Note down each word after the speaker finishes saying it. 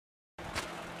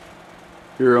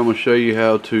Here I'm going to show you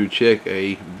how to check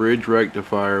a bridge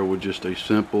rectifier with just a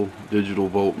simple digital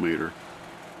voltmeter.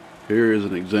 Here is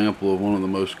an example of one of the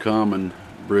most common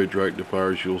bridge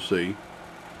rectifiers you'll see.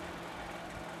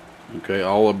 Okay,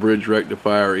 all a bridge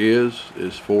rectifier is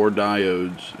 4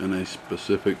 diodes in a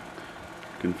specific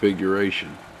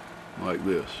configuration like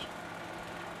this.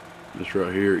 This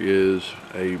right here is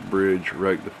a bridge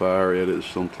rectifier at its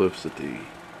simplicity.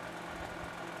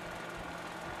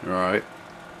 Alright,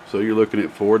 so you're looking at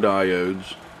 4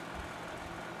 diodes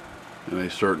in a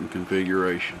certain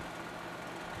configuration.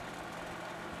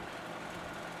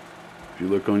 If you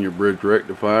look on your bridge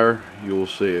rectifier, you'll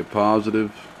see a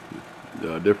positive.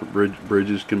 Different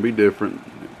bridges can be different.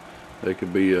 They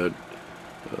could be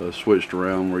switched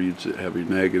around where you'd have your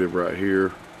negative right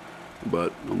here,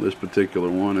 but on this particular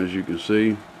one, as you can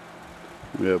see,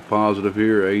 we have positive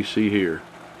here, AC here.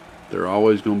 They're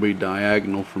always going to be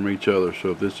diagonal from each other.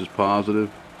 So if this is positive,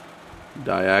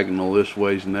 diagonal this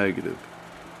way is negative.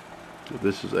 If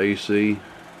this is AC,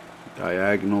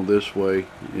 diagonal this way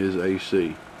is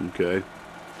AC. Okay,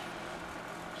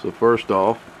 so first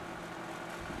off,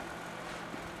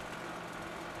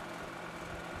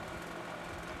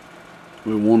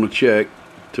 we want to check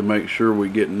to make sure we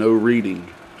get no reading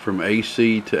from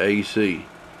AC to AC.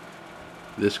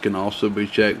 This can also be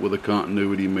checked with a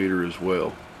continuity meter as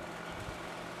well.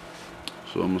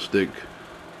 So I'm going to stick,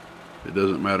 it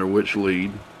doesn't matter which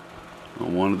lead,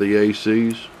 on one of the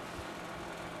ACs.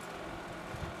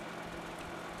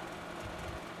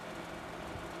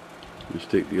 And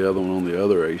stick the other one on the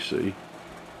other AC.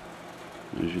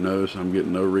 As you notice, I'm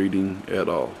getting no reading at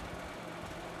all.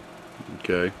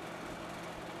 Okay.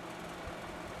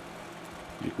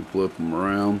 You can flip them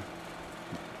around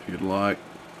if you'd like.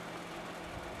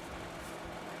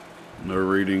 No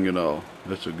reading at all.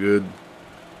 That's a good,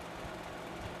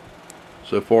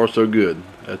 so far so good.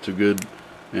 That's a good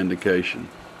indication.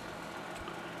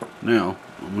 Now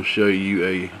I'm going to show you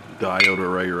a diode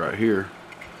array right here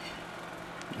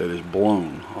that is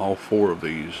blown. All 4 of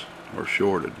these are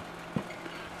shorted.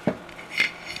 I'm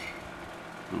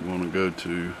going to go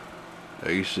to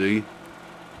AC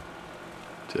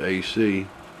to AC,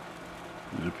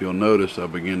 and if you'll notice, I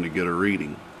begin to get a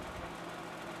reading.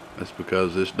 That's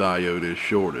because this diode is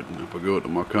shorted. And if I go to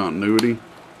my continuity,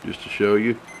 just to show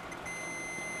you,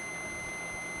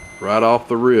 right off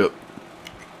the rip,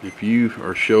 if you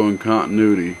are showing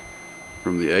continuity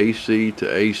from the AC to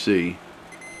AC,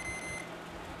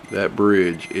 that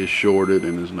bridge is shorted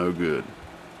and is no good.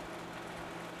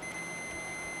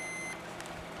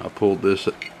 I pulled this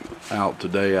out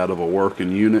today out of a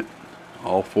working unit.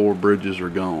 All 4 bridges are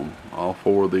gone. All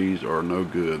 4 of these are no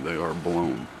good. They are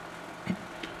blown.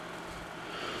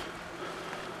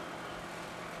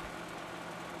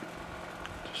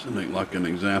 Just like an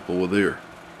example with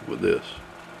this.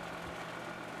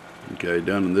 Okay,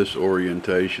 down in this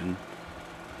orientation,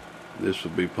 this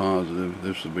would be positive,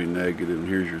 this would be negative, and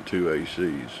here's your 2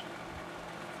 ACs.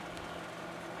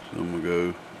 So I'm going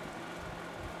to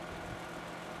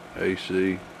go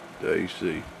AC to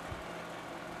AC.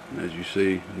 And as you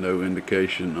see, no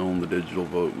indication on the digital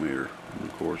voltmeter. And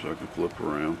of course, I can flip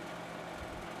around.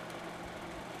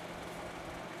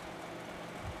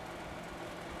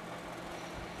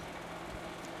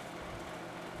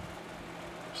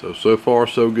 So far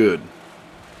so good.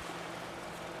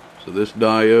 So this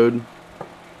diode,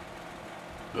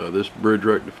 this bridge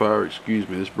rectifier, excuse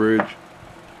me, this bridge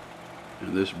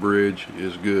and this bridge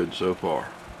is good so far.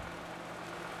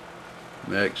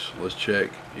 Next, let's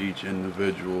check each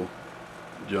individual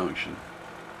junction.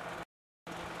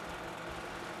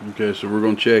 Okay, so we're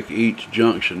going to check each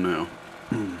junction now.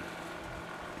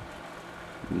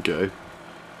 Okay.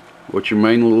 What you're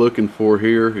mainly looking for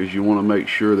here is you want to make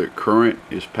sure that current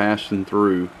is passing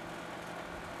through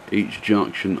each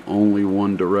junction only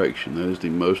one direction. That is the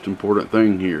most important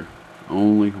thing here.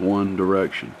 Only one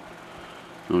direction.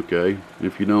 Okay,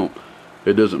 if you don't,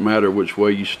 it doesn't matter which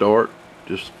way you start.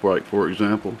 Just like, for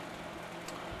example,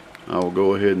 I will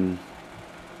go ahead and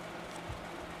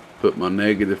put my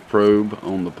negative probe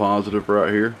on the positive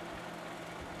right here.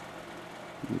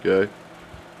 Okay,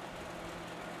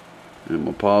 and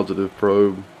my positive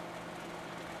probe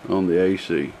on the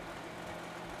AC.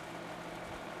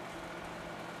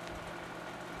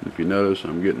 If you notice,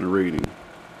 I'm getting a reading.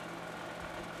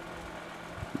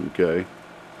 Okay,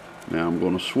 now I'm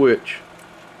going to switch.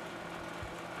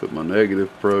 Put my negative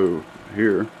probe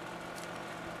here.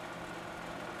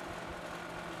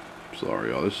 Sorry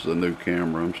y'all, this is a new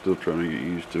camera. I'm still trying to get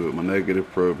used to it. My negative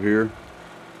probe here,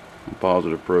 my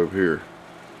positive probe here.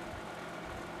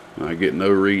 And I get no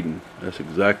reading. That's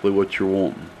exactly what you're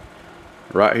wanting.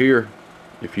 Right here,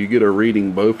 If you get a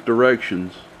reading both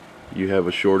directions, you have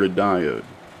a shorted diode,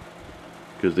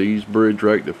 because these bridge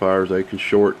rectifiers, they can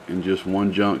short in just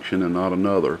one junction and not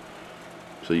another.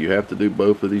 So you have to do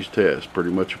both of these tests,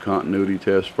 pretty much a continuity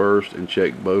test first, and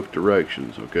check both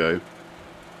directions, okay?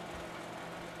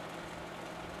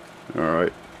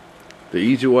 Alright, the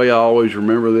easy way I always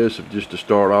remember this is just to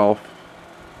start off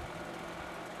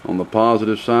on the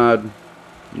positive side.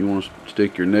 You want to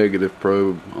stick your negative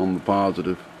probe on the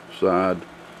positive side,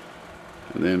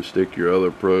 and then stick your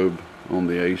other probe on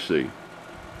the AC,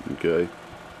 okay?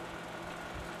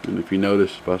 And if you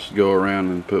notice, if I go around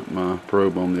and put my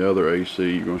probe on the other AC,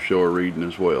 you're going to show a reading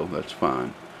as well. That's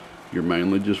fine. You're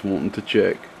mainly just wanting to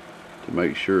check to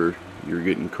make sure you're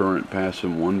getting current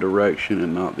passing one direction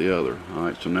and not the other.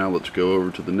 Alright, so now let's go over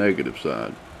to the negative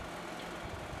side.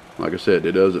 Like I said,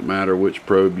 it doesn't matter which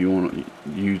probe you want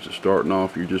to use starting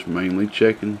off. You're just mainly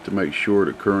checking to make sure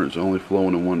the current's only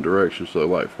flowing in one direction. So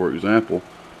like for example,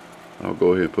 I'll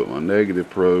go ahead and put my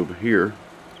negative probe here.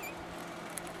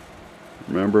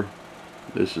 Remember,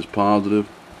 this is positive.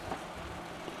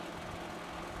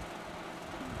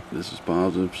 This is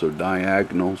positive, so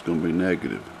diagonal is going to be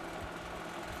negative.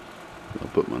 I'll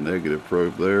put my negative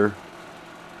probe there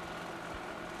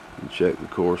and check the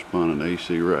corresponding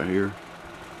AC right here.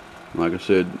 Like I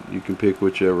said, you can pick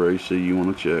whichever AC you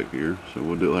want to check here, so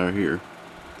we'll do it right here.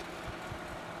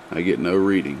 I get no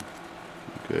reading.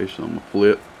 Okay, so I'm going to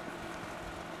flip.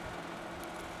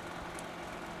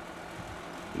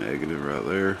 Negative right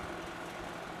there,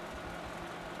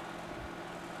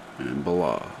 and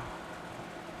voila,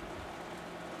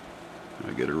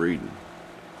 I get a reading.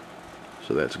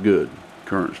 So that's good.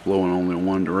 Current's flowing only in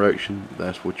one direction.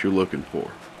 That's what you're looking for.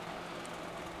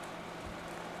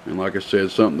 And like I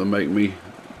said, something to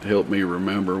help me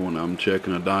remember when I'm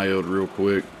checking a diode real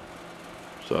quick,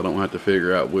 so I don't have to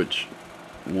figure out which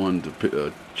one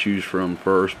to choose from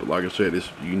first. But like I said,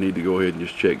 you need to go ahead and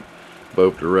just check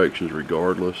both directions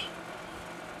regardless,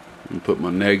 and put my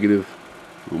negative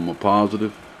on my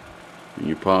positive and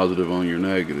your positive on your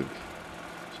negative.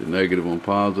 So negative on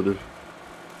positive,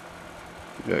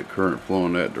 you got current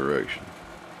flowing that direction.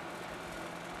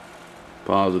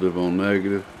 Positive on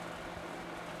negative,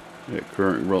 you got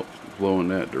current flowing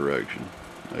that direction,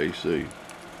 AC.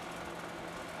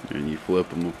 And you flip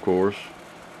them, of course,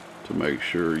 to make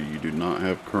sure you do not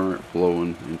have current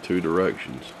flowing in two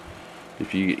directions.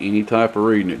 If you get any type of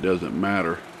reading, it doesn't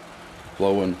matter,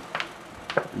 flowing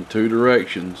in two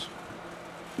directions,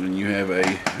 and you have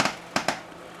a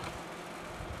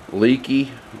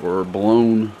leaky or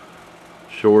blown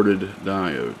shorted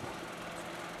diode,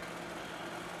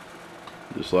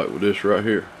 just like with this right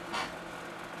here.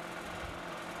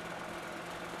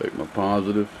 Take my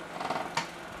positive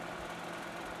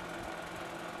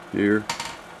here,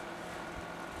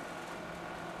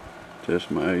 test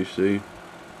my AC.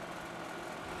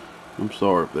 I'm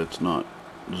sorry if that's not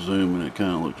zooming, it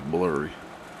kind of looks blurry.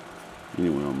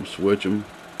 Anyway, I'm going to switch them.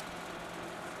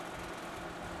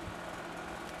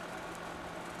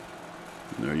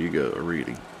 There you go, a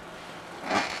reading.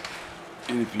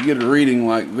 And if you get a reading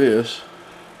like this,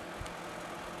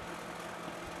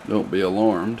 don't be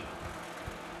alarmed.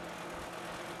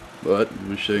 But let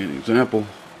me show you an example.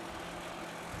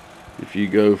 If you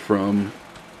go from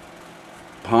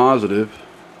positive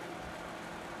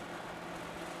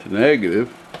to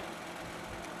negative,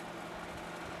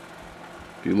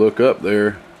 if you look up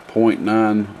there,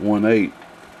 0.918.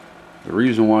 The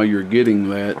reason why you're getting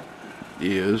that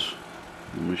is,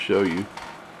 let me show you.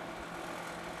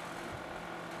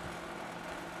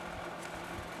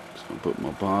 So I'll put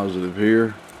my positive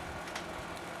here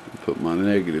and put my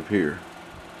negative here.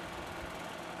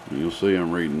 And you'll see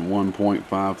I'm reading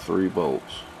 1.53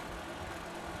 volts.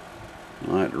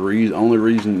 Alright, the only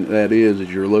reason that is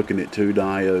you're looking at two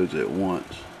diodes at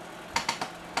once.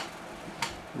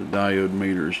 The diode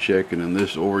meter is checking in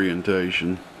this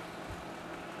orientation,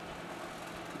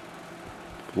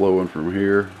 flowing from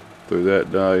here through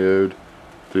that diode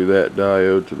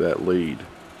to that lead.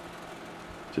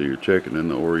 So you're checking in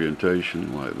the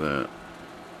orientation like that.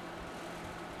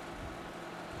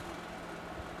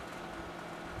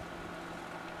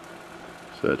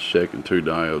 So that's checking two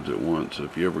diodes at once. So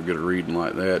if you ever get a reading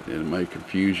like that, it may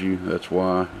confuse you. That's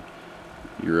why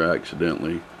you're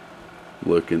accidentally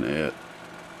looking at,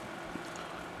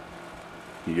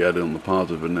 you got it on the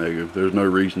positive and negative. There's no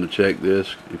reason to check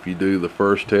this. If you do the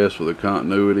first test with a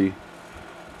continuity,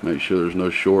 make sure there's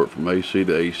no short from AC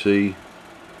to AC,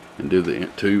 and do the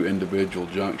two individual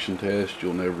junction tests.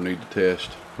 You'll never need to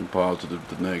test from positive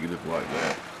to negative like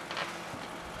that.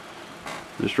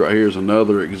 This right here is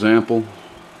another example.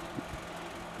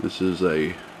 This is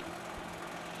a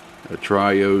a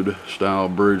triode style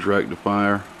bridge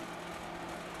rectifier.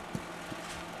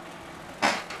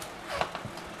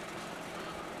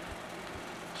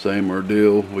 Same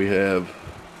ordeal, we have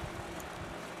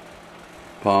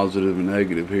positive and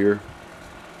negative here.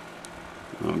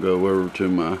 I'll go over to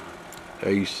my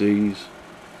ACs.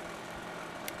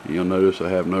 You'll notice I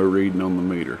have no reading on the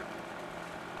meter.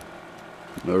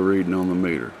 No reading on the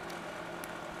meter.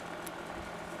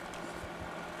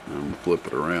 I'm going to flip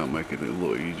it around, make it a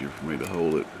little easier for me to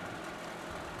hold it.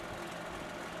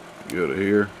 Go to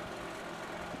here,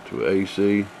 to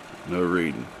AC, no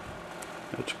reading.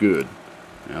 That's good.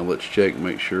 Now let's check and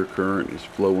make sure current is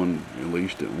flowing at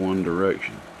least in one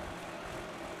direction.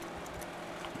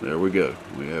 There we go.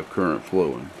 We have current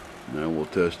flowing. Now we'll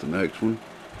test the next one.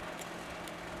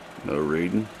 No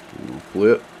reading. We'll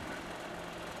flip.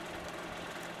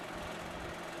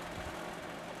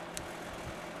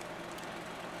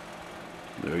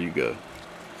 There you go.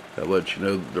 That lets you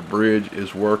know that the bridge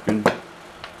is working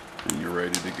and you're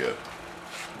ready to go.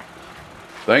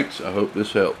 Thanks. I hope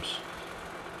this helps.